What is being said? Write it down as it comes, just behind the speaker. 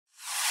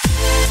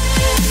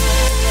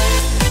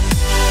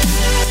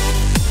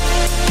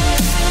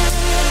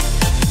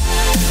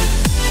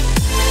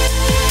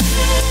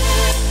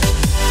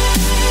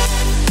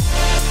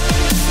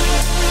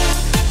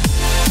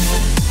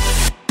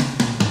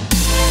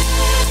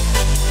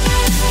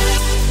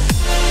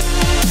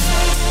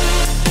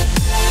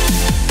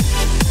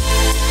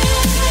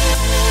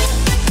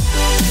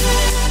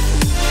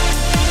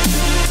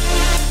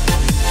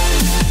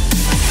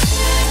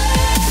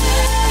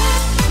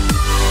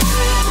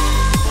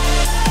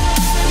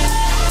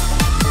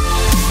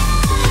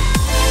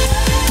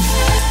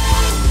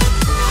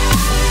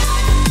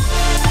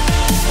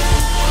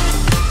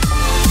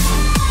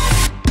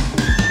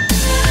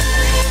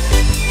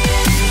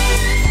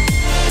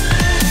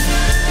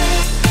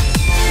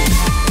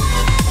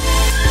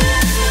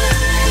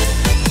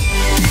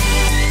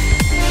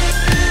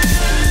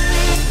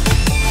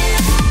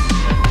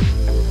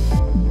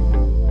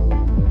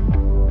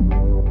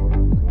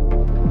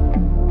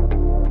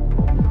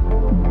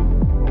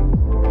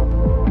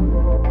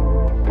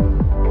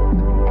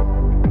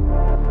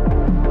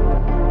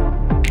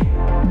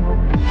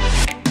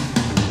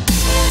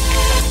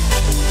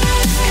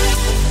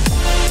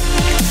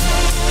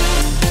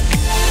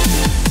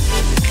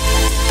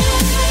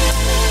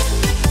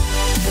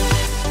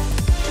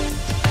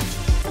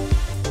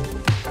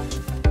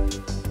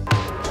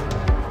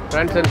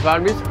Friends and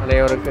families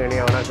அனைவருக்கும்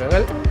இனிய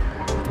வணக்கங்கள்.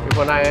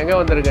 இப்போ நான் எங்கே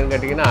வந்திருக்கேன்னு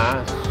கேட்டிங்கன்னா,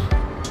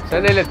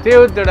 சென்னையில்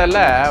தீவுத்திடலில்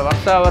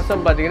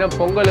வருஷம் பார்த்திங்கன்னா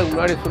பொங்கலுக்கு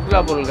முன்னாடி சுற்றுலா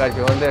பொருள்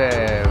காட்சி வந்து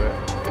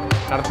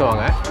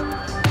நடத்துவாங்க.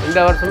 இந்த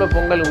வருஷமே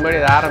பொங்கலுக்கு முன்னாடி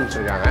இதை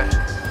ஆரம்பிச்சிருக்காங்க.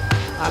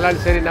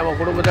 அதனால் சரி நம்ம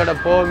குடும்பத்தோட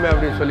போவோமே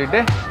அப்படின்னு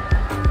சொல்லிவிட்டு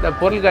இந்த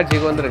பொருள்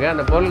காட்சிக்கு வந்திருக்கேன்.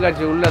 அந்த பொருள்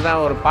காட்சி உள்ளே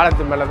தான் ஒரு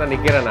பாலத்து மேலே தான்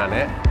நிற்கிறேன். நான்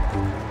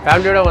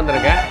ஃபேமிலியோடு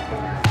வந்திருக்கேன்.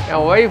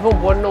 என்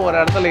ஒய்ஃபும் பொண்ணும் ஒரு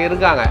இடத்துல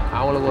இருக்காங்க.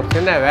 அவங்களுக்கு ஒரு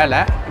சின்ன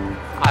வேலை,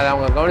 அதை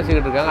அவங்க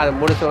கவனிச்சிக்கிட்டு இருக்காங்க. அதை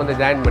முடிச்சு வந்து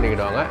ஜாயின்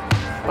பண்ணிக்கிடுவாங்க.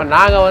 இப்போ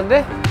நாங்கள் வந்து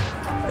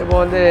இப்போ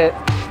வந்து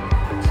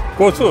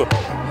கொசு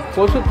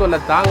தொல்லை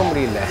தாங்க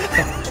முடியல.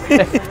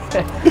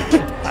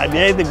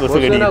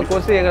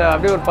 கொசு எங்களை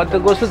அப்படியே ஒரு 10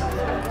 கொசு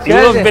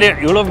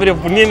இவ்வளோ பெரிய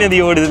புண்ணிய நதி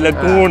ஓடுதுல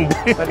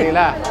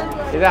பார்த்தீங்களா?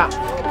 இதான்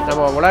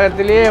நம்ம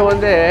உலகத்திலேயே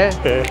வந்து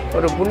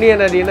ஒரு புண்ணிய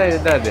நதினா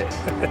இதுதான். அது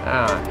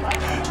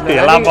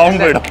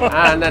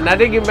அந்த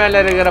நதிக்கு மேலே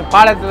இருக்கிற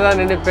பாலத்தில் தான்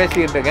நின்று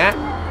பேசிக்கிட்டு இருக்கேன்.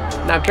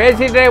 நான்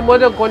பேசிகிட்டே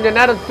போது கொஞ்சம்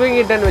நேரம்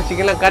தூங்கிட்டேன்னு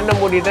வச்சுக்கலாம். கண்ணை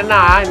மூடிட்டேன்னா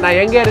நான்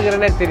எங்கே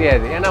இருக்கிறேன்னே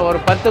தெரியாது. ஏன்னா ஒரு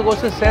 10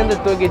 கொசு சேர்ந்து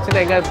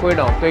தூக்கிச்சுன்னா எங்கேயாவது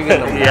போயிடும்.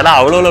 தூக்கிடணும்.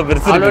 அவ்வளோ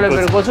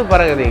பெரிய கொசு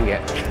பறகுது இங்கே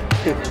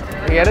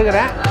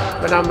இருக்கிறேன்.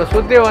 இப்போ நம்ம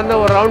சுற்றி வந்து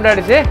ஒரு ரவுண்ட்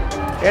அடித்து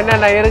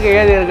என்னென்ன இருக்குது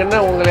ஏது இருக்குன்னு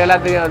உங்களுக்கு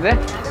எல்லாத்துக்கும் வந்து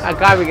நான்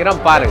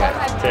காமிக்கிறேன், பாருங்கள்.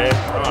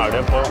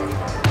 அப்படியே போ.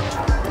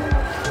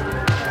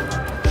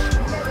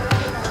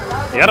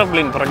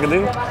 ஏரோப்ளைன் பறக்குது.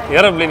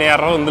 ஏரோப்ளைன்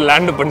யாரோ வந்து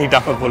லேண்டு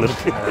பண்ணிட்டாங்க போல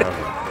இருக்கு.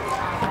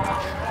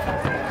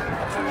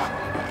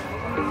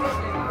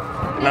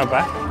 என்னப்பா?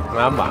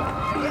 ஆமாம்,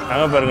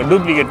 அங்கே பாருங்க,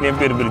 டூப்ளிகேட்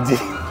நேப்பியர் பிரிட்ஜு.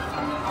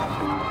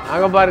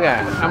 அங்கே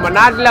பாருங்கள், நம்ம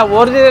நாட்டில்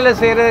ஒரிஜினலில்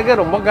செய்கிறதுக்கு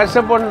ரொம்ப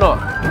கஷ்டப்படணும்.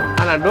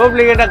 ஆனால்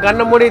டூப்ளிகேட்டாக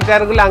கண்ணை மூடி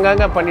தரக்குள்ள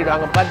அங்கங்கே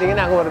பண்ணிவிடுவாங்க.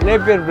 பார்த்தீங்கன்னா அங்கே ஒரு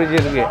நேப்பியர் பிரிட்ஜ்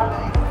இருக்குது.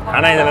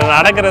 ஆனால் இதில்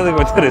நடக்கிறதுக்கு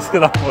கொஞ்சம்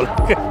ரிஸ்க்கு தான் போல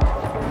இருக்கு.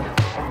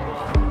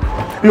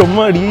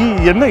 எம்மாடி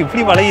என்ன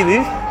இப்படி வளையுது,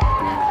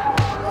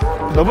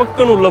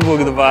 டொபக்குன்னு உள்ளே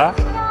போகுதுப்பா.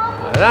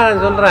 அதான்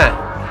நான் சொல்கிறேன்,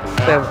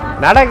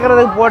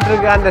 நடக்கிறதுக்கு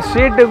போட்டிருக்கு அந்த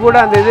ஷீட்டு கூட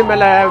அந்த இது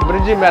மேலே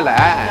பிரிட்ஜு மேலே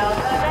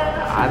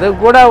அது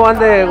கூட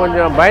வந்து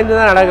கொஞ்சம் பயந்து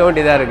தான் நடக்க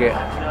வேண்டியதாக இருக்குது.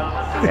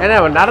 ஏன்னா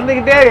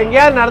நடந்துக்கிட்டே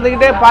எங்கேயாவது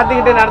நடந்துக்கிட்டே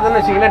பார்த்துக்கிட்டே நடந்தோன்னு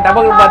வச்சிங்கன்னா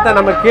டபக்குன்னு பார்த்தா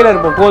நம்ம கீழே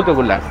இருப்போம்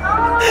கோத்துக்குள்ளே.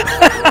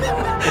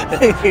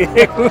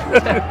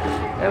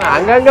 ஏன்னா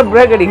அங்கங்கே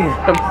பிரேக் அடிக்குது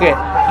நமக்கு.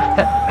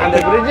 அந்த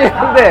பிரிட்ஜு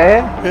வந்து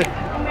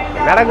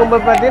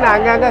நடக்கும்போது பார்த்தீங்கன்னா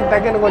அங்கங்கே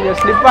டக்குன்னு கொஞ்சம்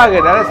ஸ்லிப்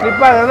ஆகுது. அதாவது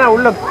ஸ்லிப் ஆகுதுன்னா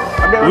உள்ளே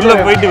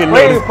போயிட்டு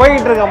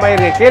இருக்க மாதிரி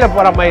இருக்குது, கீழே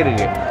போகிற மாதிரி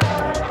இருக்குது.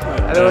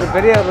 அது ஒரு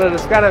பெரிய ஒரு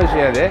ரிஸ்கான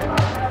விஷயம். அது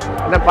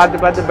என்ன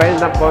பார்த்து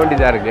பயந்து தான் போக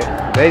வேண்டியதாக இருக்குது.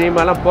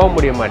 தைரியமாலாம் போக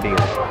முடிய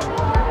மாட்டேங்குது.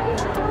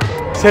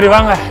 சரி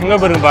வாங்க, எங்கே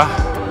பாருங்கப்பா,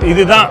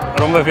 இதுதான்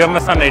ரொம்ப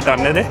ஃபேமஸான ஐட்டம்.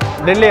 என்னது?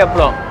 டெல்லி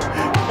அப்பளம்.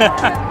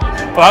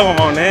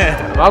 வாங்குவோம் ஒன்று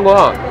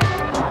வாங்குவோம்.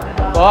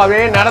 இப்போ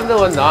அப்படியே நடந்து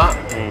வந்தோம்.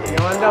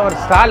 இங்கே வந்து ஒரு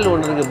ஸ்டால்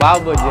ஒன்று இருக்குது,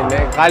 பாபுஜின்னு.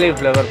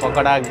 காலிஃப்ளவர்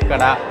பக்கோடா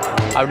கிக்கடா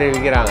அப்படி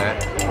விற்கிறாங்க.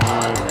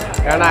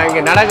 ஏன்னா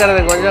இங்கே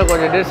நடக்கிறதுக்கு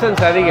கொஞ்சம்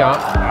டிஸ்டன்ஸ் அதிகம்.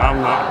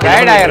 ஆமாம்,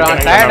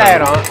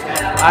 டயர்டாயிரும்.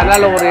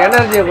 அதனால் ஒரு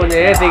எனர்ஜியை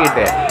கொஞ்சம்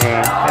ஏற்றிக்கிட்டு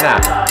ஏன்னா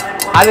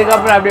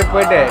அதுக்கப்புறம் அப்படியே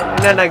போயிட்டு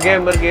என்னென்ன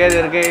கேம் இருக்குது, எது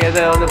இருக்குது, எது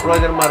வந்து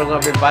பிரோஜனமாக இருக்கும்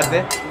அப்படின்னு பார்த்து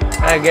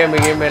கேமு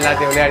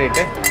எல்லாத்தையும்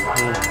விளையாடிட்டு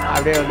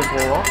அப்படியே வந்து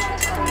போவோம்.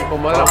 இப்போ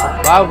முதல்ல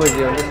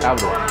பாபுஜி வந்து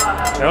சாப்பிடுவோம்.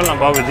 எவ்வளோண்ணா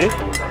பாபுஜி?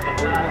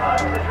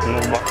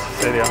 100 ரூபா.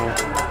 சரி ஆகும்.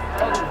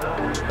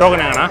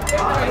 டோக்கன் எங்கண்ணா?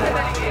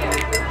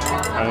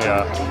 அங்கேயா?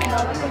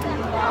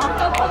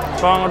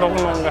 வாங்க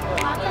டோக்கன் வாங்க.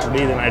 அப்படி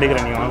இது நான்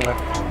எடுக்கிறேன், நீங்கள் வாங்க.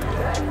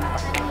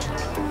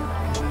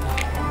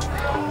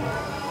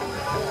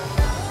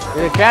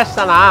 இது கேஷ்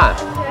தானா?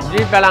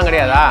 ஜிபேலாம்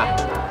கிடையாதா?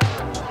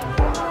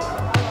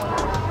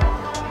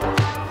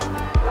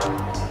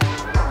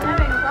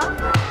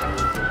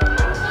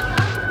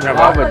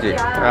 பாபுஜி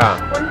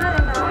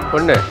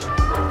ஒன்று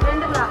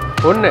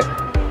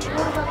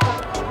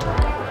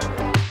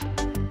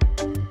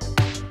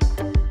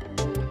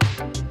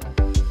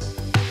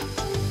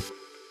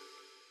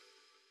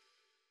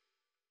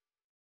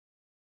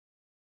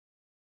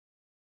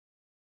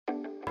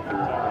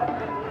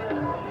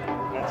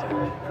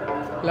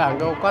இல்லை.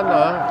 அங்கே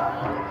உட்காந்தோம்,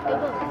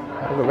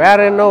 அங்கே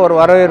வேறு இன்னும் ஒரு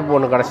வரவேற்பு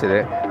ஒன்று கிடச்சிது.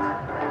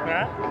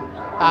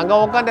 அங்கே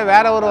உட்காந்து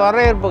வேற ஒரு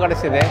வரவேற்பு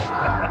கிடச்சிது.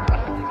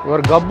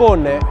 ஒரு கப்பு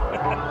ஒன்று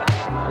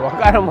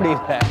உட்கார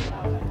முடியல.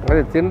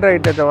 அது தின்ற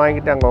ஐட்டத்தை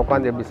வாங்கிட்டு அங்கே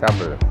உட்காந்து எப்படி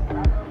சாப்பிடுது?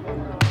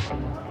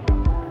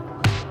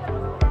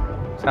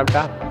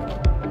 சாப்பிட்டா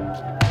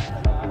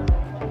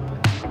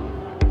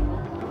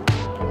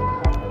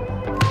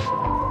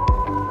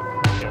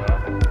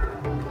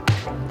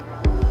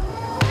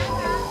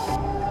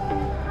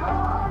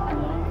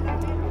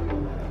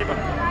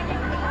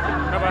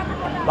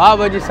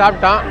பாபுஜி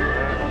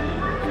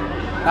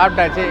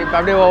சாப்பிட்டாச்சு. இப்போ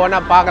அப்படியே ஒவ்வொன்றா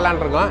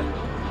பார்க்கலான் இருக்கோம்.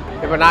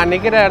 இப்போ நான்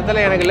நிற்கிற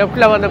இடத்துல எனக்கு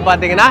லெஃப்டில் வந்து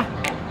பார்த்தீங்கன்னா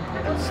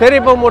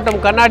சிரிப்பு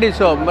மூட்டம் கண்ணாடி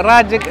ஷோ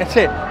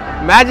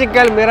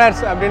மேஜிக்கல்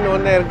மிரர்ஸ் அப்படின்னு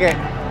ஒன்று இருக்குது.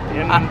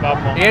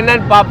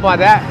 என்னன்னு பார்ப்போம்.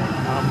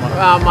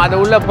 அதை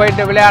உள்ளே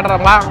போயிட்டு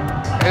விளையாடுறோமா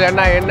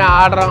இல்லைன்னா என்ன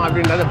ஆடுறோம்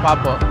அப்படின்றத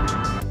பார்ப்போம்.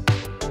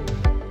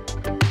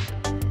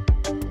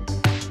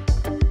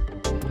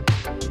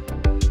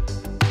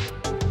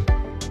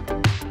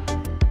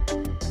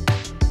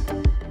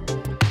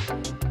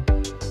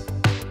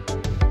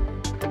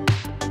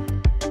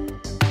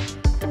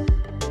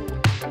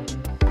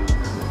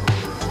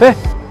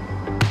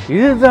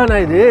 இதுதானா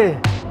இது?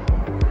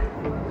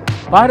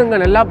 பாருங்க,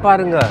 நல்லா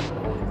பாருங்க.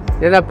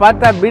 இதை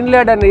பார்த்தா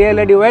பின்லேடன்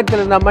 7 அடி உயரத்தில்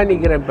இருந்த மாதிரி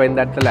நிற்கிறேன் இப்போ இந்த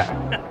இடத்துல.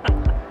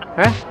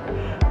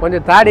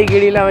 கொஞ்சம் தாடி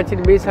கிடிலாம்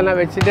வச்சுட்டு மீசெல்லாம்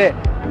வச்சுட்டு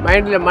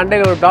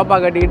மண்டையில் ஒரு டாப்பாக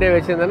கட்டிக்கிட்டே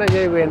வச்சுருந்தேன்னா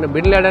சரி என்ன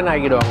பின்லேடன்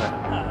ஆக்கிடுவாங்க.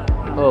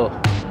 ஓ,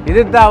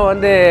 இது தான்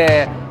வந்து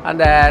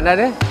அந்த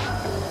என்னது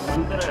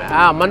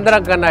மந்திர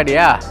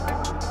கண்ணாடியா?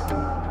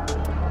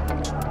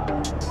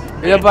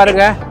 இதை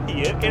பாருங்க,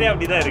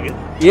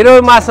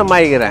 20 மாதம்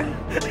ஆகிக்கிறேன்.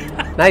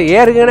 நான்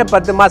ஏற்கனவே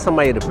 10 மாதம்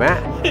ஆகிருப்பேன்.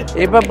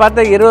 இப்போ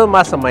பார்த்தா 20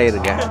 மாதம்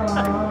ஆகிருக்கேன்.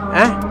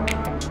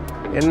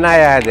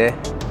 என்னயா இது?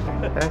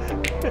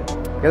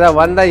 இதை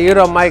வந்தால்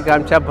ஹீரோ மாதிரி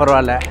காமிச்சா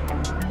பரவாயில்ல.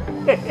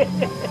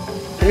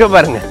 இங்கே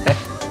பாருங்க.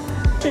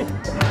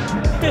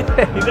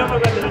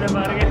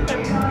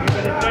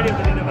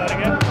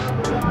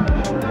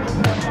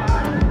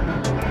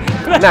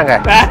 என்னங்க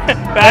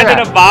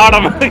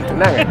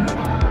என்னங்க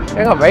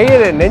எங்க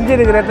வயிறு நெஞ்சு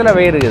இருக்கிற இடத்துல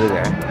வயிறு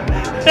இருக்குதுங்க.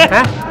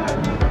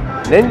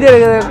 நெஞ்சு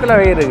இருக்கிற இடத்துல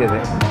வயிறு இருக்குது.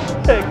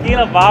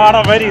 கீழே பாவாடை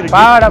மாதிரி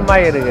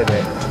இருக்குது.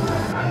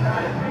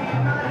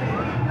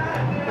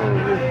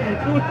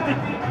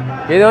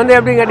 இது வந்து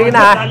எப்படி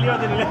கேட்டீங்கன்னா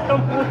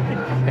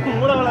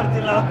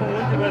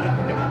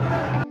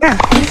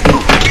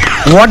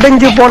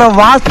உடஞ்சி போன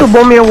வாஸ்து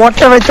பொம்மையை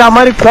ஒட்ட வச்ச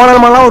மாதிரி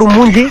கோணமெல்லாம் ஒரு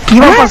மூஞ்சி.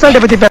 இவன்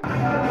பர்சன்ட் பத்தி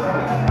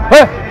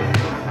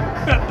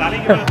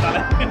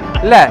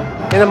இல்ல,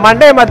 இந்த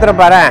மண்டையை மாத்திர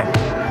பாரு.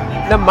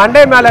 இந்த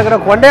மண்டை மேல இருக்கிற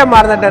கொண்டைய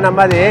மறந்துட்டேன்.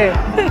 நம்ம அது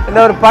இந்த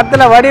ஒரு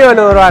 10ல்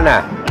வடிவல் வருவானே,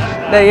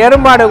 இந்த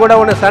எறும்பாடு கூட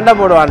ஒன்று சண்டை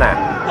போடுவானே.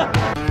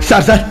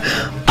 Sir sir,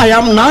 I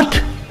am not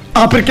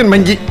African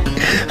மஞ்சி,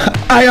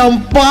 ஐ ஆம்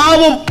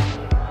பாவம்.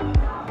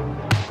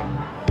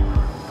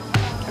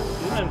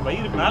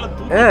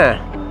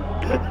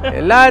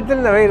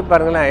 எல்லாத்துலையும் இந்த வயிறு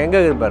பாருங்களேன். எங்க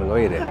இருக்குது பாருங்க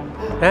வயிறு.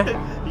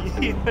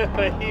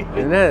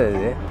 என்ன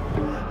இது?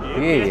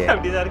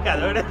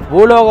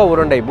 பூலோக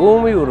உருண்டை,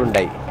 பூமி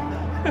உருண்டை,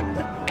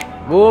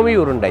 பூமி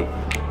உருண்டை.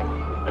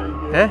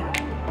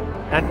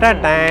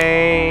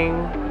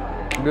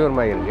 இப்படி ஒரு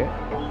மாதிரி இருக்கு.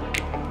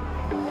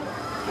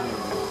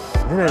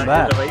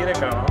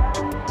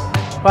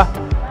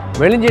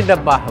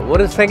 மெலிஞ்சிட்டப்பா,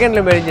 ஒரு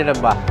செகண்ட்ல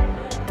மெலிஞ்சிட்டப்பா.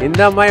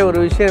 இந்த மாதிரி ஒரு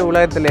விஷயம்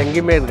உலகத்தில்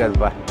எங்கேயுமே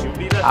இருக்காதுப்பா.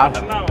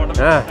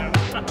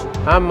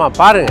 ஆமாம்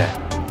பாருங்க,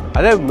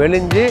 அதே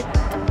மெலிஞ்சு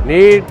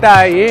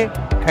நீட்டாகி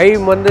கை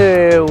வந்து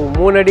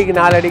 3 அடிக்கு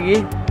 4 அடிக்கு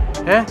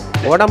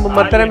உடம்பு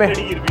மாத்திரமே.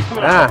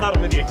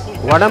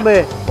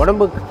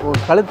 உடம்பு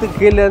கழுத்து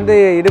கீழேருந்து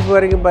இடுப்பு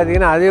வரைக்கும்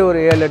பார்த்தீங்கன்னா அதே ஒரு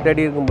 7-8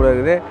 அடி இருக்கும் போல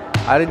இருக்குது.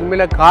 அதுக்கு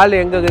மேலே கால்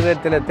எங்கே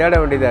இருக்குதுன்னு தேட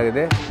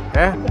வேண்டியதாகுது.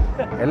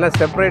 எல்லாம்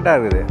செப்பரேட்டாக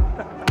இருக்குது.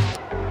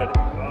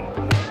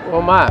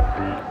 ஓமா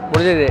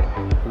முடிஞ்சது.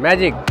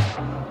 மேஜிக்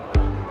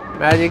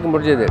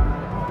முடிஞ்சது.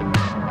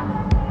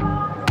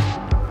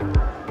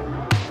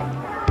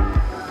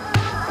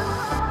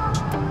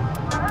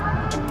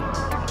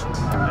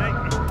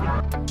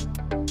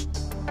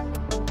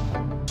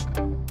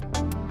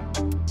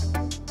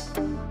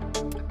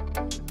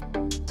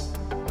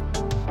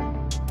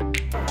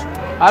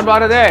 யார்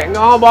பாருது? எங்க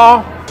வாங்கப்பா.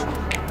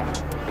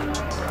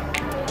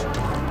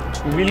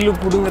 வில்லு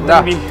புடுங்க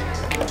தம்பி.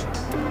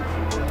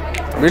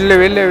 வில்லை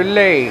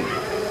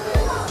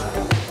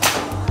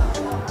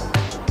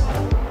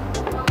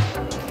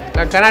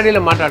நான்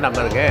கண்ணாடியில்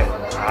மாட்டாட்டாம இருக்கு.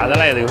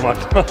 அதெல்லாம் எதுக்கு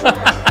மாட்டோம்.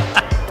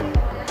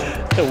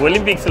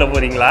 ஒலிம்பிக்ஸில்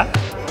போறீங்களா?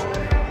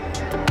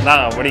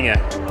 தாங்க படிங்க.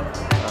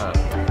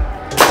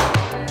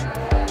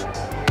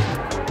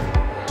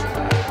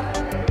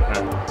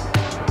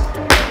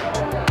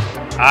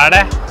 ஆட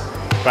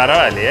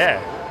பரவாயில்லையே,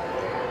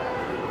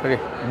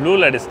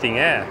 ப்ளூவில்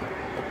அடிச்சிட்டிங்க.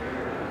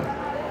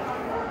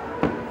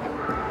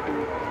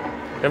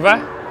 எப்பா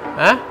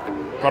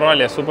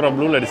பரவாயில்லையா, சூப்பராக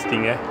ப்ளூவில்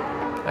அடிச்சிட்டிங்க.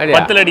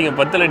 10ல் அடிங்க,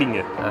 10ல்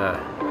அடிங்க.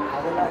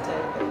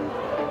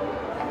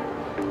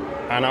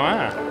 ஆனவா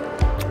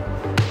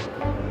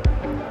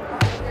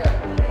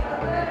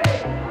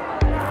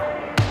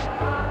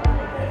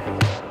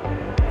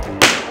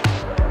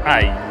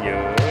ஐயோ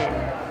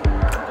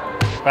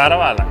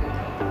பரவாயில்ல,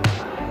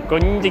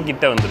 கொஞ்சம்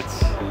கிட்ட வந்துருச்சு.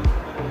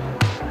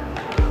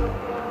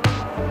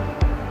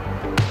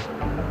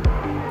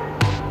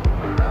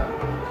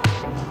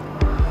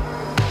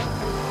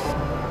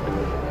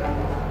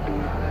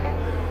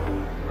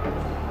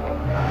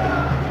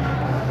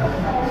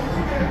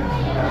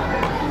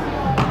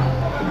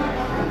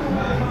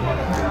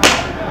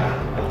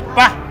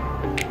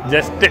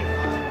 ஜஸ்ட்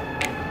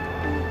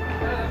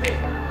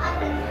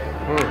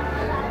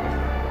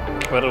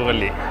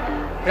பரவாயில்லை.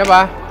 ஏப்பா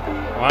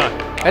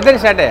எத்தனை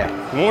ஷாட்டு?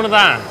 3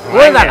 தான்.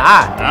 3 தானா?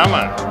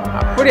 ஆமா.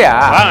 அப்படியா?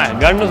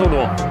 கன்னு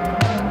சுடுவோம்.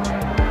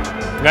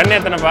 கன்னு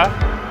எத்தனைப்பா?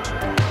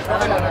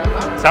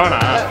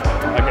 7ஆ?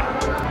 Okay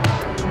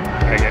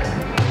okay.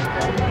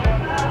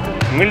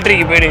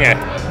 மிலிட்ரிக்கு போயிடுங்க.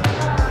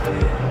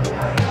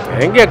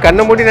 எங்கே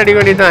கண்ணை மூடி நடிக்க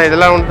வேண்டியதுதான்.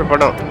 இதெல்லாம் ஒன்று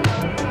படம்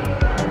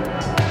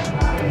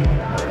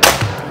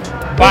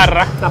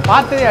பாடுறா. நான்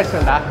பார்த்ததே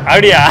அடிச்சேன்டா.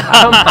 அப்படியா?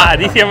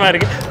 அதிசயமா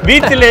இருக்கு.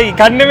 பீச்சில்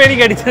கண்ணு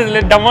மேடிக்கு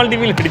அடிச்சதுல டமால்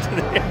டிமில்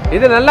அடிச்சது.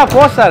 இது நல்லா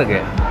ஃபோர்ஸா இருக்கு.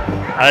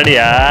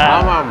 அப்படியா?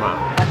 ஆமா ஆமா.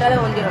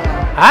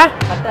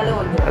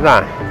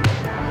 அதான்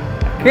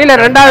கீழே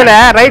ரெண்டாவதுல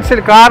ரைட்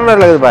சைடு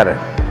கார்னர்ல இருக்குது பாரு.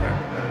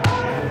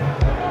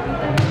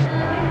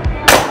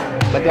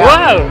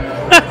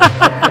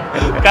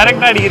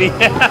 கரெக்டா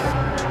அடிக்கிறீங்க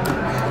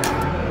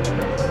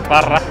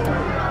பாடுறா.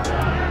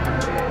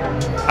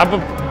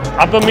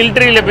 அப்ப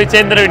மிலிட்டரியில போய்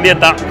சேர்ந்துட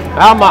வேண்டியதுதான்.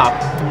 ஆமா,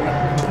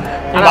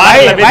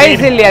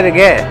 வயசு இல்லையா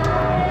அதுக்கு?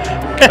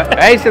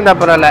 வயசு இருந்தா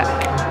பரவாயில்ல.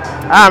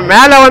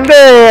 மேல வந்து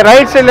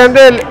ரைட் சைட்ல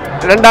இருந்து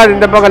ரெண்டாவது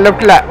இந்த பக்கம்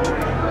லெஃப்ட்ல.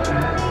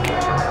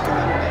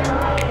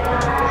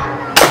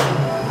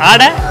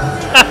 ஆட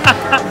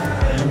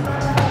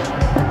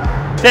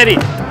சரி,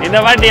 இந்த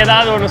வாட்டி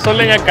ஏதாவது ஒன்று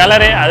சொல்லுங்க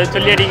கலரு, அது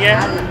சொல்லி அடிங்க.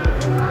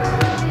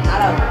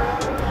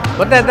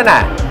 மொத்தம் எத்தனை?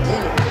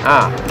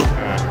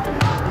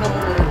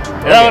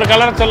 ஏதாவது ஒரு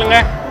கலர் சொல்லுங்க.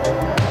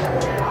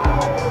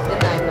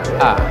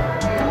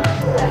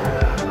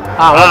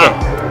 ஓகே,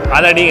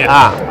 அது அடிங்க.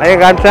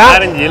 காமிச்சா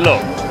ஆரஞ்சு எல்லோ.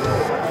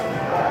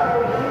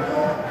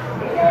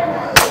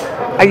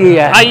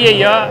 ஐயா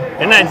ஐயோ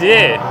என்னாச்சு?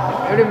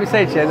 எப்படி மிஸ்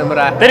ஆயிடுச்சு இந்த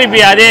முறை? திருப்பி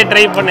அதே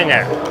ட்ரை பண்ணுங்க.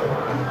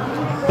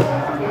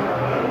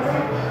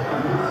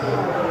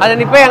 அதை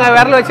நீ போய் எங்க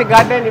விரல வச்சு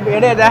காட்டு. நீ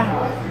எடையதா?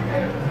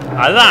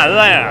 அதுதான்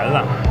அதுதான்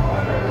அதுதான்.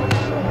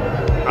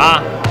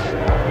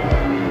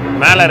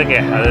 மேல இருக்கு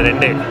அது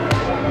ரெண்டு.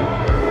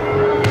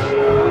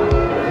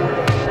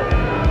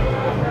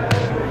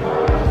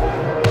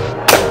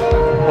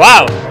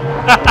 வாவ்,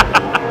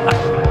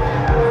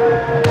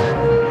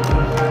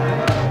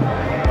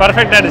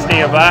 பர்ஃபெக்ட்டா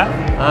அடிச்சிட்டீங்கப்பா.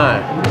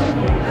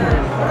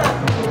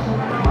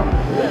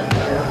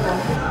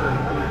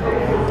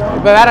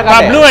 இப்ப வேற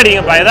ப்ளூ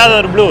அடிங்கப்பா, ஏதாவது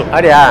ஒரு ப்ளூ.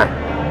 அடியா?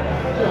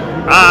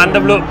 அந்த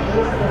ப்ளூ.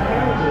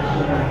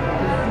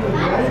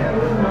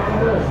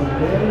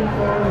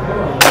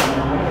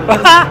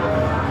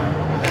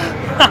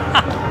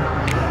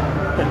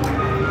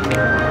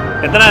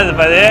 எத்தனாவது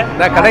பாது?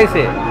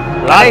 கடைசி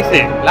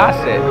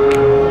லாஸ்ட்.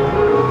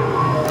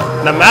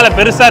 இந்த மேல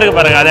பெருசா இருக்கு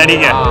பாருங்க, அது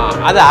அடிங்க.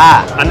 அதா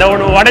அந்த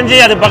ஒன்று உடஞ்சி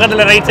அது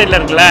பக்கத்துல ரைட் சைட்ல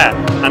இருக்குல்ல,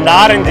 அந்த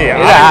ஆரஞ்சு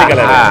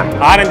கலர்,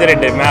 ஆரஞ்சு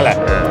ரெட்டு மேல,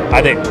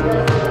 அது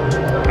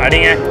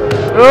அடிங்க.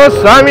 ஓ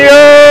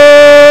சாமியோ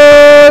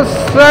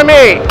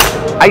சாமி.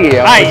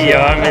 ஐயோ ஐயோ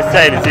மிஸ்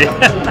ஆயிடுச்சு.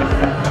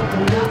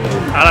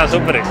 ஆனா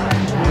சூப்பர்.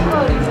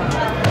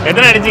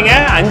 எத்தனை அடிச்சிங்க?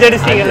 5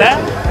 அடிச்சிட்டீங்கல்ல?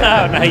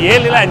 நான்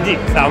 7ல 5.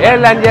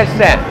 7ல 5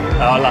 அடிச்சிட்டேன்.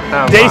 அவ்வளோ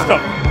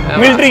ஜெயிச்சிட்டோம்.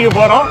 மிலிட்டரிக்கு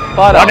போறோம்,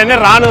 உடனே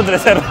ராணுவத்துல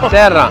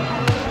சேர்றோம்.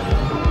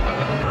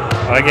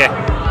 ஓகே,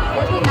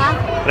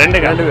 2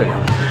 பேர்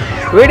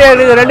வீடியோ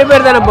எடுக்க 2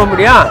 பேர் தானே போக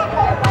முடியும்.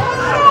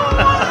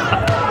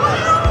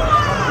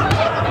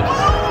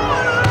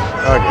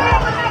 ஓகே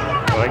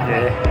ஓகே,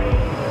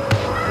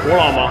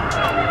 போலாமா?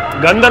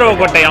 கந்தர்வ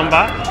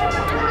கோட்டையாம்பா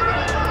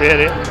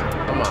பேரு.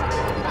 ஆமா,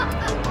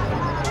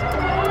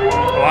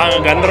 வாங்க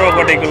கந்தர்வ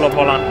கோட்டைக்குள்ள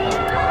போலாம்.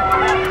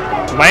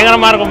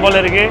 பயங்கரமா இருக்கும்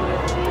போல இருக்கு.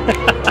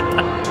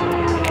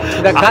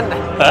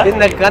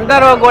 இந்த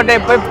கந்தர்வ கோட்டையை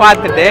போய்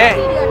பார்த்துட்டு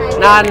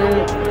நான்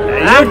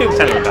யூடியூப்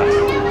சேனல்டா.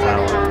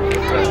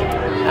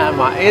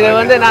 ஆமா, இது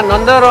வந்து நான்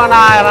நொந்தவரம்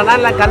ஆகிறேன்னா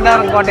இல்லை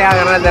கந்தவரம் கோட்டை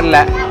ஆகிறேன்னா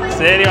தெரியல.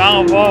 சரி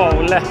வாங்க போ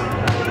உள்ள.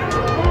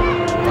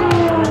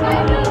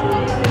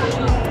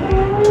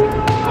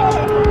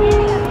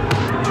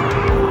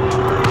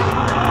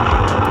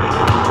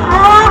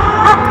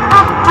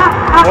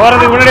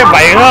 போறதுக்கு முன்னாடி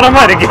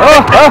பயங்கரமா இருக்கு.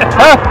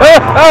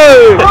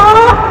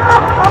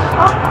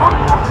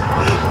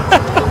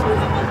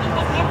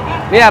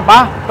 நீயாப்பா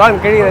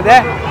தோன் கிழிகிறது.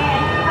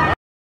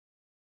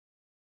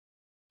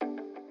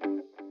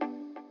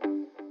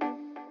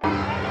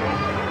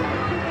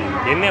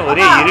 என்ன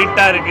ஒரே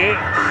இருட்டா இருக்கு,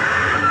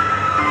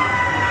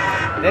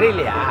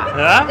 தெரியலையா?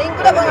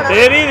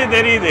 தெரியுது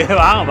தெரியுது,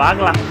 வாங்க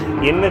பார்க்கலாம்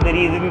என்ன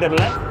தெரியுதுன்னு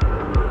தெரியல.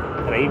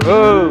 ரைட்,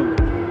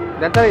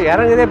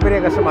 இறங்குதே பெரிய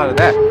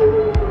கஷ்டமாகுது.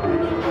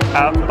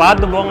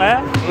 பார்த்து போங்க.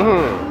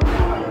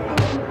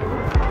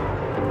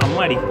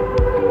 அம்மாடி,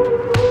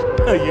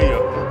 ஐயோ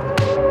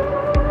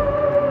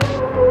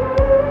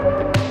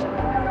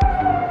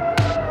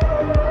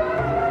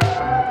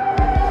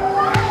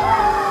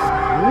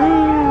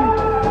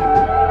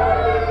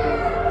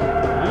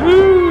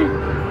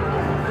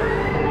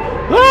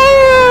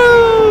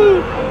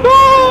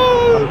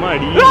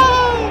அம்மாடி.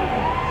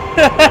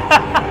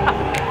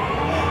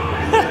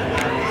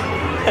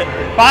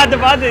 பார்த்து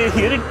பார்த்து,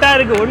 இருட்டா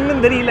இருக்கு,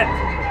 ஒண்ணும் தெரியல.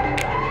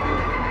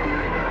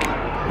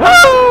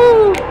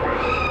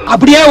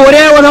 அப்படியே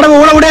ஒரே ஒரு தடவை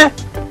ஊட விட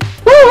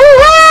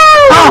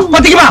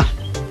பத்திக்குமா?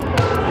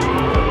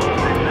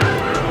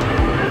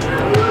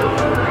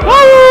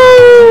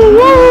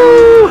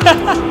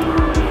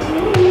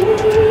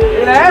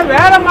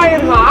 வேறமா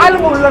இருக்கும்,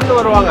 ஆளுங்க உள்ள இருந்து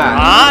வருவாங்க.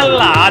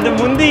 அது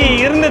முந்தி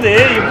இருந்தது,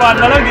 இப்ப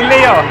அந்த அளவுக்கு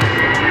இல்லையோ.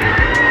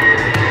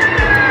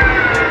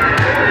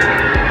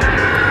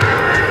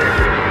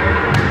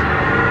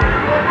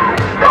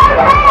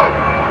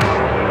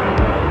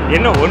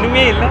 என்ன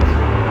ஒண்ணுமே இல்ல.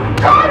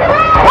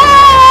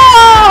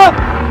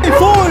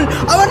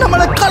 அவன்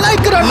நம்மளை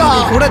கலாய்க்கிறான்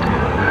கூட.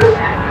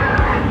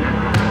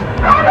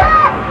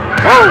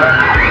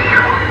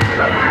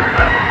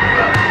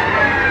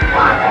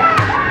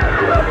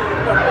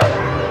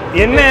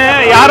 என்ன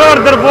யாரோ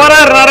ஒருத்தர்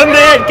போறாரு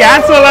நடந்து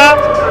கேஷுவலா.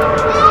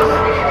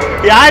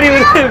 யார்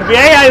இவரு?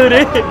 பேயா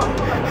இவரு?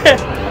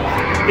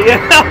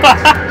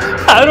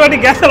 அவர் வாட்டி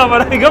கேசலாம்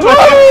பாருங்க.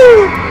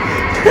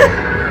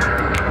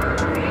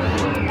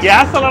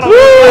 கேசலாம்.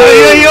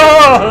 ஐயோ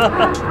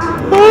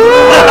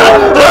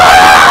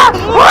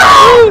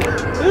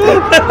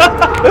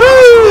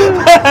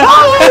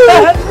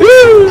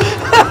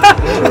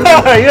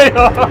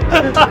ஐயோ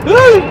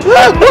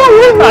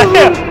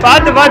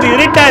பாத்து பாத்து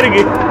இருட்டா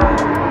இருக்கு.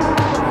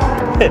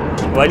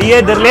 வழியே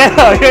தெரியல.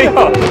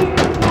 ஐயோ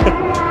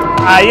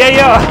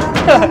ஐயோ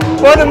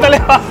போதும்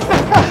தலைவா.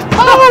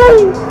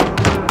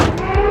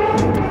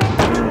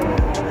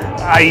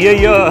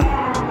 ஐயோ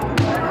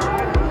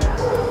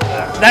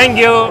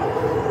தேங்க்யூ.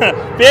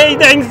 பேய்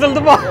தேங்க்ஸ்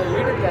சொல்லுப்பா.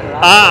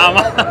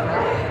 ஆமா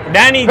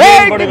டேனி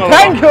போடுங்க.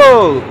 தேங்க்யூ.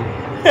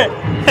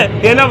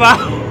 என்னப்பா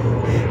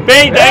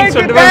பேய் தேங்க்ஸ்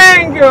சொல்லுங்க.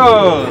 தேங்க்யூ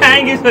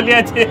தேங்க்யூ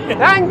சொல்லியாச்சு.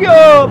 தேங்க்யூ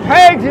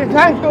பேய்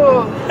தேங்க்யூ.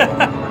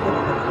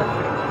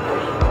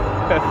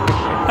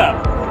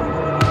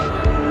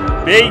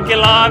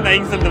 பேய்க்கெல்லாம்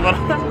தேங்க்ஸ் சொல்லிட்டு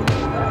போறேன்.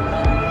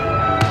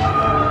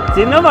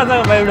 சின்ன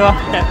பசங்க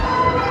பயப்படுவாங்க.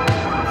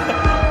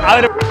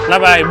 அவரு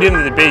எப்படி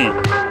இருந்தது பேய்?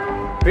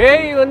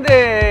 பேய் வந்து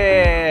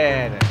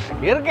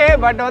இருக்கு.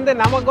 பட் வந்து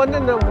நமக்கு வந்து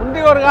இந்த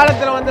முந்தைய ஒரு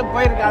காலத்தில் வந்து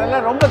போயிருக்கு.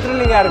 அதெல்லாம் ரொம்ப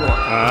த்ரில்லிங்காக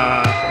இருக்கும்.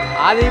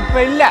 அது இப்போ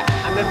இல்லை.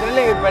 அந்த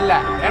த்ரில்லிங் இப்போ இல்லை.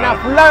 ஏன்னா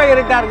ஃபுல்லாகவே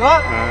இருட்டாக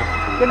இருக்கும்.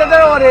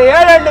 கிட்டத்தட்ட ஒரு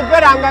 7-8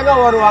 பேர் அங்கங்கே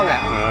வருவாங்க.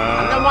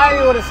 அந்த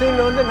மாதிரி ஒரு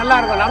சீன் வந்து நல்லா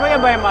இருக்கும். நமக்கே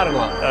பயமாக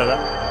இருக்கும்.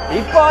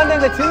 இப்போ வந்து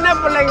இந்த சின்ன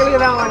பிள்ளைங்களுக்கு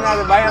தான் கொஞ்சம்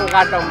அது பயம்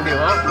காட்ட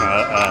முடியும்.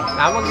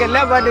 நமக்கு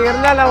இல்லை. பட்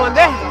இருந்தாலும்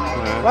வந்து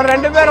ஒரு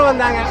 2 பேரும்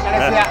வந்தாங்க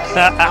கடைசியா.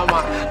 ஆமா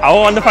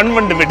அவன் வந்து ஃபன்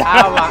பண்ணிட்டு போயிட்டான்.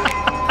 ஆமா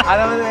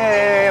அதை வந்து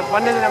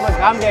பண்ணது நம்ம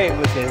காமெடி ஆகி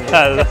போச்சு.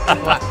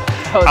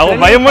 அவங்க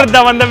பயமுறுத்த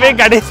வந்தவே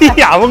கடைசி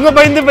அவங்க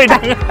பயந்து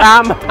போயிட்டாங்க.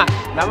 ஆமா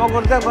நம்ம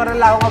கொடுத்த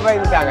குரல்ல அவங்க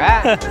பயந்துட்டாங்க.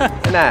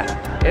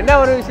 என்ன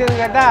ஒரு விஷயம்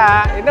கேட்டா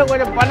இன்னும்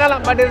கொஞ்சம்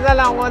பண்ணலாம். பட்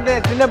இருந்தாலும் அவங்க வந்து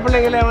சின்ன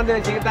பிள்ளைங்களை வந்து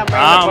வச்சுக்கிட்டாங்க.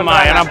 ஆமா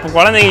ஏன்னா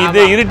குழந்தைங்க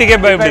இது இருட்டுக்கே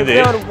பயப்படுது.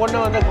 ஒரு பொண்ணு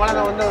வந்து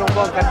குழந்தை வந்து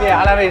ரொம்ப கத்தி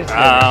அலறிடுச்சு.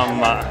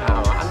 ஆமா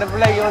அந்த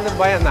பிள்ளைக்கு வந்து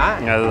பயம் தான்.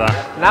 அதுதான்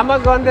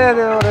நமக்கு வந்து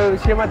அது ஒரு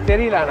விஷயமா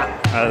தெரியல. ஆனா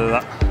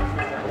அதுதான்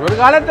ஒரு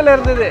காலத்துல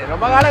இருந்தது.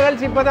 ரொம்ப காலம்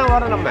கழிச்சு இப்பதான்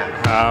வரோம் நம்ம.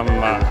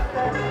 ஆமா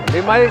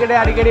இப்படி மாதிரி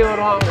கிடையாது. அடிக்கடி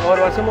வருவோம். ஒரு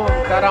வருஷமும்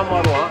தராம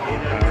வருவோம்.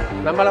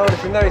 நம்மள ஒரு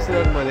சின்ன வயசுல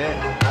வரும்போது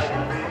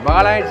ரொம்ப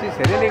காலம் ஆயிடுச்சு.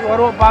 சரி இன்னைக்கு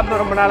வருவோம்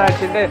பார்ப்போம். ரொம்ப நாள்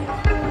ஆச்சுட்டு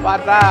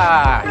பார்த்தா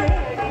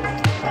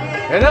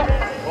ஏதோ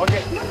ஓகே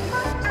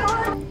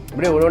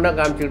இப்படியே ஒன்று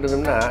காமிச்சிக்கிட்டு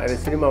இருந்தோம்னா அது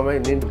சினிமாவே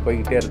நீண்டு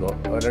போய்கிட்டே இருக்கும்.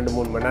 ஒரு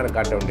 2-3 மணி நேரம்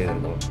காட்ட வேண்டியது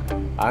இருக்கும்.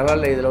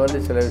 அதனால் இதில் வந்து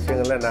சில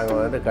விஷயங்களை நாங்கள்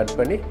வந்து கட்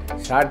பண்ணி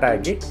ஷார்ட்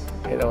ஆக்கி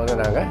இதை வந்து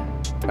நாங்கள்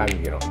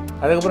காமிக்கிறோம்.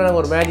 அதுக்கப்புறம்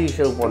நாங்கள் ஒரு மேஜிக்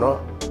ஷோவுக்கு போனோம்.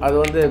 அது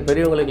வந்து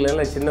பெரியவங்களுக்கு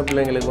இல்லைன்னா சின்ன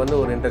பிள்ளைங்களுக்கு வந்து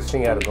ஒரு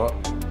இன்ட்ரெஸ்டிங்காக இருக்கும்.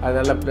 அது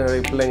நல்லா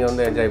பிள்ளைங்க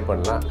வந்து என்ஜாய்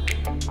பண்ணலாம்.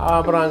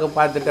 அப்புறம் அங்கே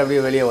பார்த்துட்டு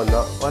அப்படியே வெளியே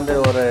வந்தோம். வந்து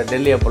ஒரு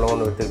டெல்லி அப்பளம்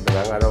ஒன்று விற்றுக்கிட்டு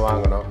இருந்தாங்க. அதை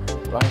வாங்கினோம்.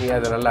 வாங்கி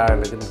அதை நல்லா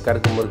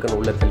கருக்கு முறுக்குன்னு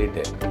உள்ளே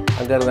தள்ளிட்டு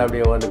அங்கேருந்து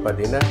அப்படியே வந்து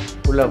பார்த்திங்கன்னா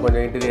உள்ளே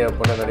கொஞ்சம் இன்டீரியர்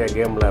பண்ண நிறையா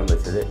கேம்லாம்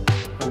இருந்துச்சு.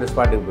 அந்த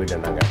ஸ்பாட்டுக்கு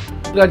போயிட்டோம் நாங்கள்.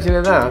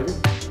 பொருட்காட்சியில் தான்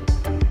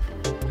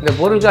இந்த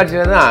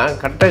பொருட்காட்சியில் தான்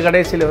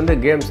கடைசியில் வந்து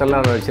கேம்ஸ்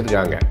எல்லாம்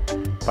வச்சுருக்காங்க.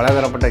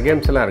 பலதரப்பட்ட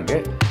கேம்ஸ் எல்லாம்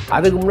இருக்குது.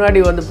 அதுக்கு முன்னாடி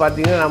வந்து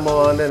பார்த்திங்கன்னா நம்ம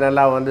வந்து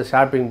நல்லா வந்து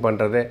ஷாப்பிங்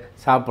பண்ணுறது,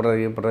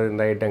 சாப்பிட்றது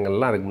இந்த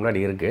ஐட்டங்கள்லாம் அதுக்கு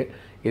முன்னாடி இருக்குது.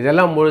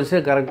 இதெல்லாம் முழுசு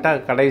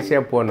கரெக்டாக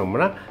கடைசியாக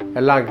போனோம்னா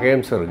எல்லா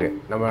கேம்ஸும் இருக்குது.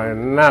 நம்ம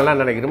என்னெல்லாம்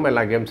நினைக்கிறோமோ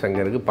எல்லா கேம்ஸ்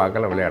அங்கே இருக்குது.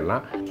 பார்க்கலாம்,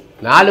 விளையாடலாம்.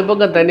 4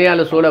 பக்கம்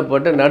தனியால்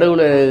சூழப்பட்டு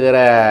நடுவில் இருக்கிற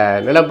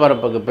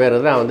நிலப்பரப்புக்கு பேர்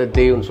தான் வந்து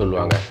தீவுன்னு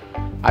சொல்லுவாங்க.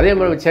 அதே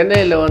மாதிரி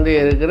சென்னையில் வந்து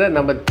இருக்கிற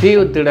நம்ம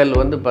தீவு திடல்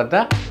வந்து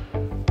பார்த்தா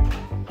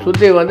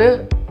சுற்றி வந்து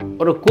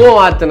ஒரு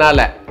ஆற்றுனால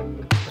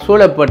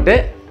சூழப்பட்டு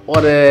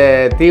ஒரு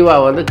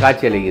தீவாக வந்து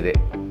காட்சியளிக்குது.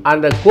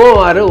 அந்த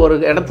ஆறு ஒரு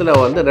இடத்துல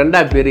வந்து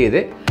 2ஆக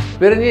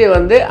பிரிஞ்சு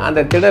வந்து அந்த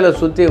திடலை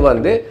சுற்றி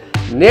வந்து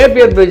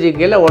நேப்பியர் பிரிட்ஜு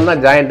கீழே ஒன்றா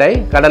ஜாயிண்ட் ஆகி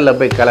கடலில்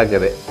போய்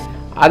கலக்குது.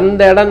 அந்த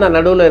இடம் தான்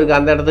நடுவில் இருக்குது.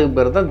 அந்த இடத்துக்கு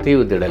பேர் தான்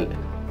தீவு திடல்.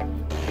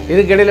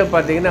 இதுக்கிடையில்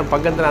பார்த்தீங்கன்னா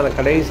பக்கத்தில் அந்த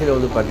கடைசியில்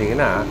வந்து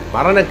பார்த்தீங்கன்னா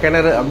மரண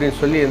கிணறு அப்படின்னு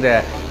சொல்லி இந்த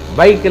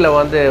பைக்கில்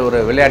வந்து ஒரு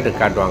விளையாட்டு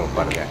காட்டுவாங்க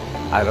பாருங்கள்.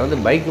 அதில் வந்து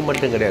பைக்கு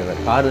மட்டும் கிடையாது,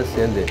 காரு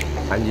சேர்ந்து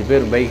 5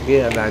 பேர் பைக்கு.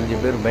 அந்த 5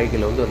 பேர்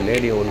பைக்கில் வந்து ஒரு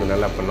லேடியை ஒன்று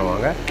நல்லா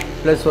பண்ணுவாங்க.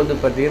 ப்ளஸ் வந்து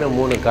பார்த்திங்கன்னா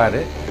 3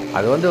 காரு.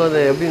 அது வந்து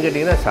எப்படின்னு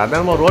கேட்டிங்கன்னா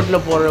சாதாரணமாக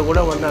ரோட்டில் போகிறது கூட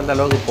வந்து அந்த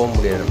அளவுக்கு போக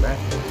முடியாது. நம்ம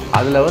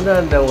அதில் வந்து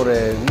அந்த ஒரு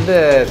இந்த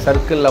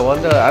சர்க்கிளில்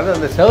வந்து அது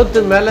அந்த செவத்து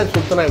மேலே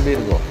சுற்றினா எப்படி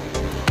இருக்கும்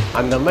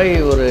அந்த மாதிரி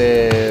ஒரு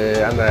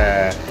அந்த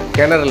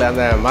கிணறுல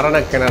அந்த மரண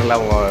கிணறுல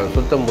அவங்க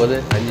சுற்றும் போது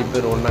 5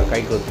 பேர் ஒன்றா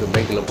கை கோத்து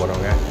பைக்கில்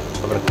போகிறவங்க,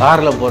 அப்புறம்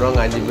காரில்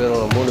போகிறவங்க 5 பேர்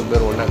 3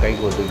 பேர் ஒன்றா கை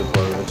கோத்துக்கிட்டு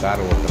போகிறது,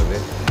 கார் ஓட்டுறது.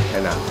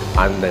 ஏன்னா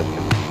அந்த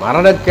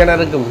மரண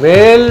கிணறுக்கு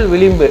மேல்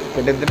விளிம்பு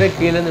கிட்டத்தட்ட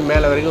கீழேருந்து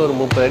மேலே வரைக்கும் ஒரு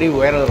 30 அடி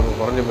உயரம் இருக்கும்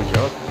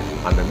குறைஞ்சபட்சம்.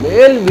 அந்த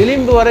மேல்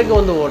விளிம்பு வரைக்கும்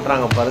வந்து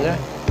ஓட்டுறாங்க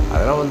பாருங்கள்.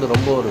 அதெல்லாம் வந்து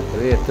ரொம்ப ஒரு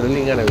பெரிய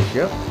த்ரில்லிங்கான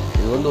விஷயம்.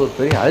 இது வந்து ஒரு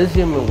பெரிய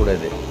அதிசயமும் கூட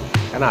இது.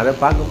 ஏன்னா அதை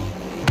பார்க்கும்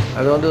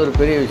அது வந்து ஒரு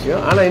பெரிய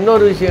விஷயம். ஆனால்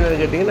இன்னொரு விஷயம்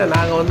என்னென்னு கேட்டிங்கன்னா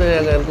நாங்கள் வந்து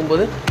அங்கே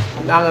இருக்கும்போது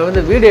நாங்கள்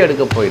வந்து வீடியோ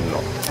எடுக்க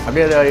போயிருந்தோம்.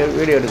 அப்படியே அதை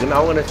வீடியோ எடுக்கணும்.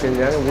 அவங்க என்ன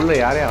செஞ்சாங்க, உள்ளே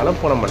யாரையும்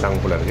அலோவ் பண்ண மாட்டாங்க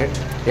போல இருக்குது.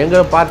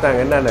 எங்களை பார்த்தாங்க,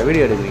 என்ன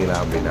வீடியோ எடுக்கிறீங்களா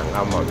அப்படின்னாங்க.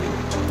 ஆமாம் அப்படின்னு.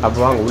 அப்போ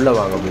வாங்க உள்ளே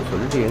வாங்க அப்படின்னு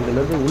சொல்லிட்டு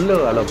எங்களுக்கு உள்ளே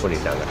அலோவ்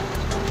பண்ணிட்டாங்க.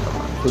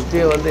 ஆமாம்,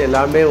 சுற்றியே வந்து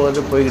எல்லாமே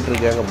வந்து போய்கிட்டு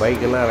இருக்காங்க.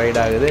 பைக்கெல்லாம்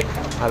ரைட் ஆகுது.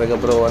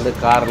 அதுக்கப்புறம் வந்து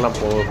கார்லாம்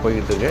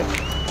போய்கிட்டு இருக்கு.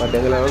 பட்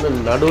எங்களை வந்து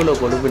நடுவில்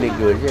கொண்டு போய்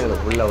நிற்க வச்சு எங்களை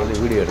ஃபுல்லாக வந்து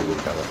வீடியோ எடுக்க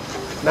விட்டாங்க.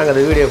 நாங்கள்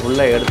அந்த வீடியோ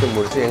ஃபுல்லாக எடுத்து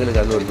முடிச்சு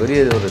எங்களுக்கு அது ஒரு பெரிய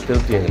ஒரு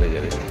திருப்தி எங்களுக்கு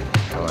இருக்குது.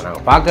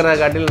 நாங்கள் பார்க்குற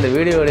காட்டில் இந்த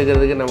வீடியோ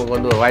எடுக்கிறதுக்கு நமக்கு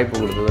வந்து ஒரு வாய்ப்பு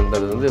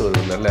கொடுக்குதுன்றது வந்து ஒரு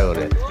நல்ல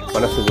ஒரு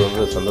மனசுக்கு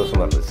வந்து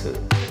சந்தோஷமாக இருந்துச்சு.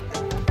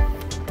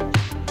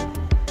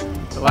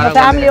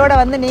 ஃபேமிலியோட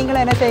வந்து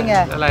நீங்களும் என்ன செய்யுங்க,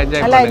 நல்லா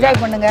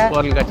என்ஜாய் பண்ணுங்க.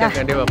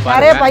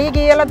 நிறைய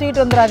பையக்கு எல்லாம்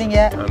தூக்கிட்டு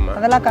வந்துடாதீங்க,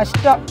 அதெல்லாம்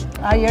கஷ்டம்.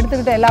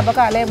 எடுத்துக்கிட்டு எல்லா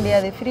பக்கம் அலைய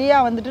முடியாது.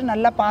 ஃப்ரீயாக வந்துட்டு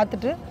நல்லா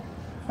பார்த்துட்டு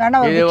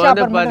இது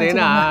வந்து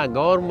பார்த்தீங்கன்னா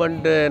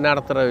கவர்மெண்ட்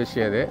நடத்துகிற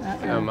விஷயம் இது.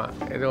 ஆமாம்,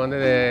 இது வந்து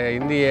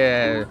இந்திய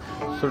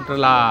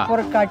சுற்றுலா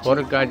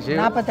பொருட்காட்சி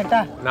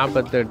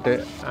 48.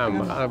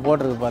 ஆமாம், அதை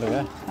போட்டிருக்கு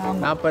பாருங்கள்.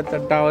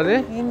 48வது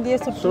இந்திய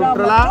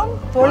சுற்றுலா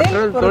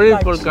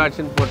தொழில்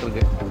பொருட்காட்சின்னு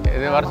போட்டிருக்கு.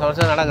 இது வருஷம்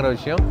வருஷம் நடக்கிற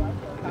விஷயம்.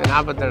 இது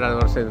 48வது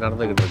வருஷம் இது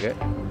நடந்துக்கிட்டு இருக்கு.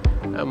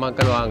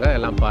 மக்கள் வாங்க,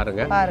 எல்லாம்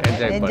பாருங்கள்,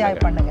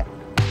 என்ஜாய் பண்ணுங்க.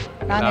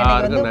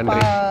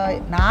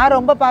 நான்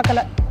ரொம்ப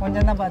பார்க்கல,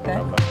 கொஞ்சம் தான்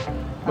பார்த்தேன்.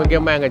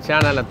 முக்கியமாக எங்கள்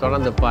சேனலை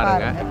தொடர்ந்து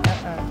பாருங்கள்.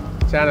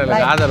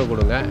 சேனலுக்கு ஆதரவு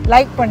கொடுங்க.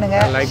 லைக்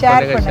பண்ணுங்கள்,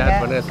 ஷேர்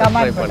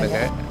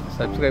பண்ணுங்கள்,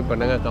 சப்ஸ்கிரைப்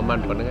பண்ணுங்கள்,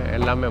 கமெண்ட் பண்ணுங்கள்.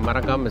 எல்லாமே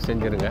மறக்காமல்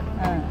செஞ்சுருங்க.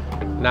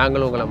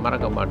 நாங்களும் உங்களை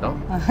மறக்க மாட்டோம்.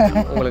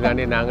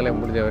 உங்களுக்காண்டி நாங்களே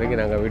முடிஞ்ச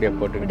வரைக்கும் நாங்கள் வீடியோ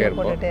போட்டுக்கிட்டே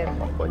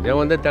இருப்போம். கொஞ்சம்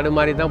வந்து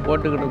தடுமாறி தான்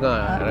போட்டுக்கிட்டு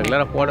இருக்கோம்,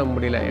 ரெகுலராக போட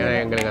முடியல. ஏன்னா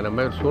எங்களுக்கு அந்த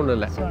மாதிரி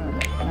சூழ்நிலை.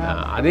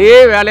 அதே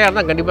வேலையாக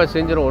இருந்தால் கண்டிப்பாக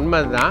செஞ்சிடும்,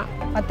 உண்மை தான்.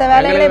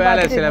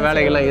 வேலை சில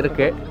வேலைகள்லாம்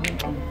இருக்குது.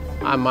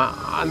 ஆமாம்,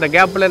 அந்த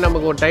கேப்பில்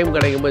நமக்கு ஒரு டைம்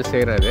கிடைக்கும்போது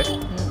செய்கிறது.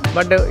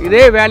 பட்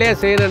இதே வேலையாக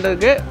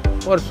செய்யணுன்றதுக்கு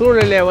ஒரு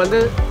சூழ்நிலையை வந்து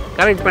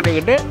கனெக்ட்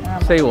பண்ணிக்கிட்டு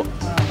செய்வோம்.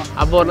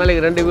 அப்போ ஒரு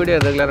நாளைக்கு 2 வீடியோ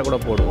ரெகுலராக கூட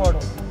போடுவோம்.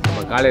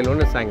 நம்ம காலையில்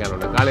ஒன்று, சாயங்காலம்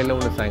ஒன்று, காலையில்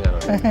ஒன்று, சாயங்காலம்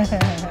ஒன்று.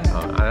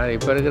 அதனால்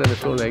இப்போ இருக்கிற இந்த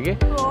சூழ்நிலைக்கு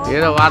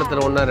ஏதோ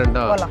வாரத்தில் 1,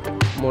 2,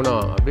 3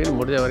 அப்படின்னு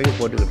முடிஞ்ச வரைக்கும்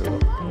போட்டுக்கிட்டு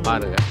இருக்கோம்.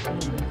 பாருங்கள்.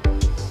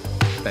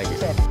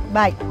 தேங்க்யூ.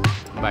 பாய்.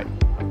 பாய்.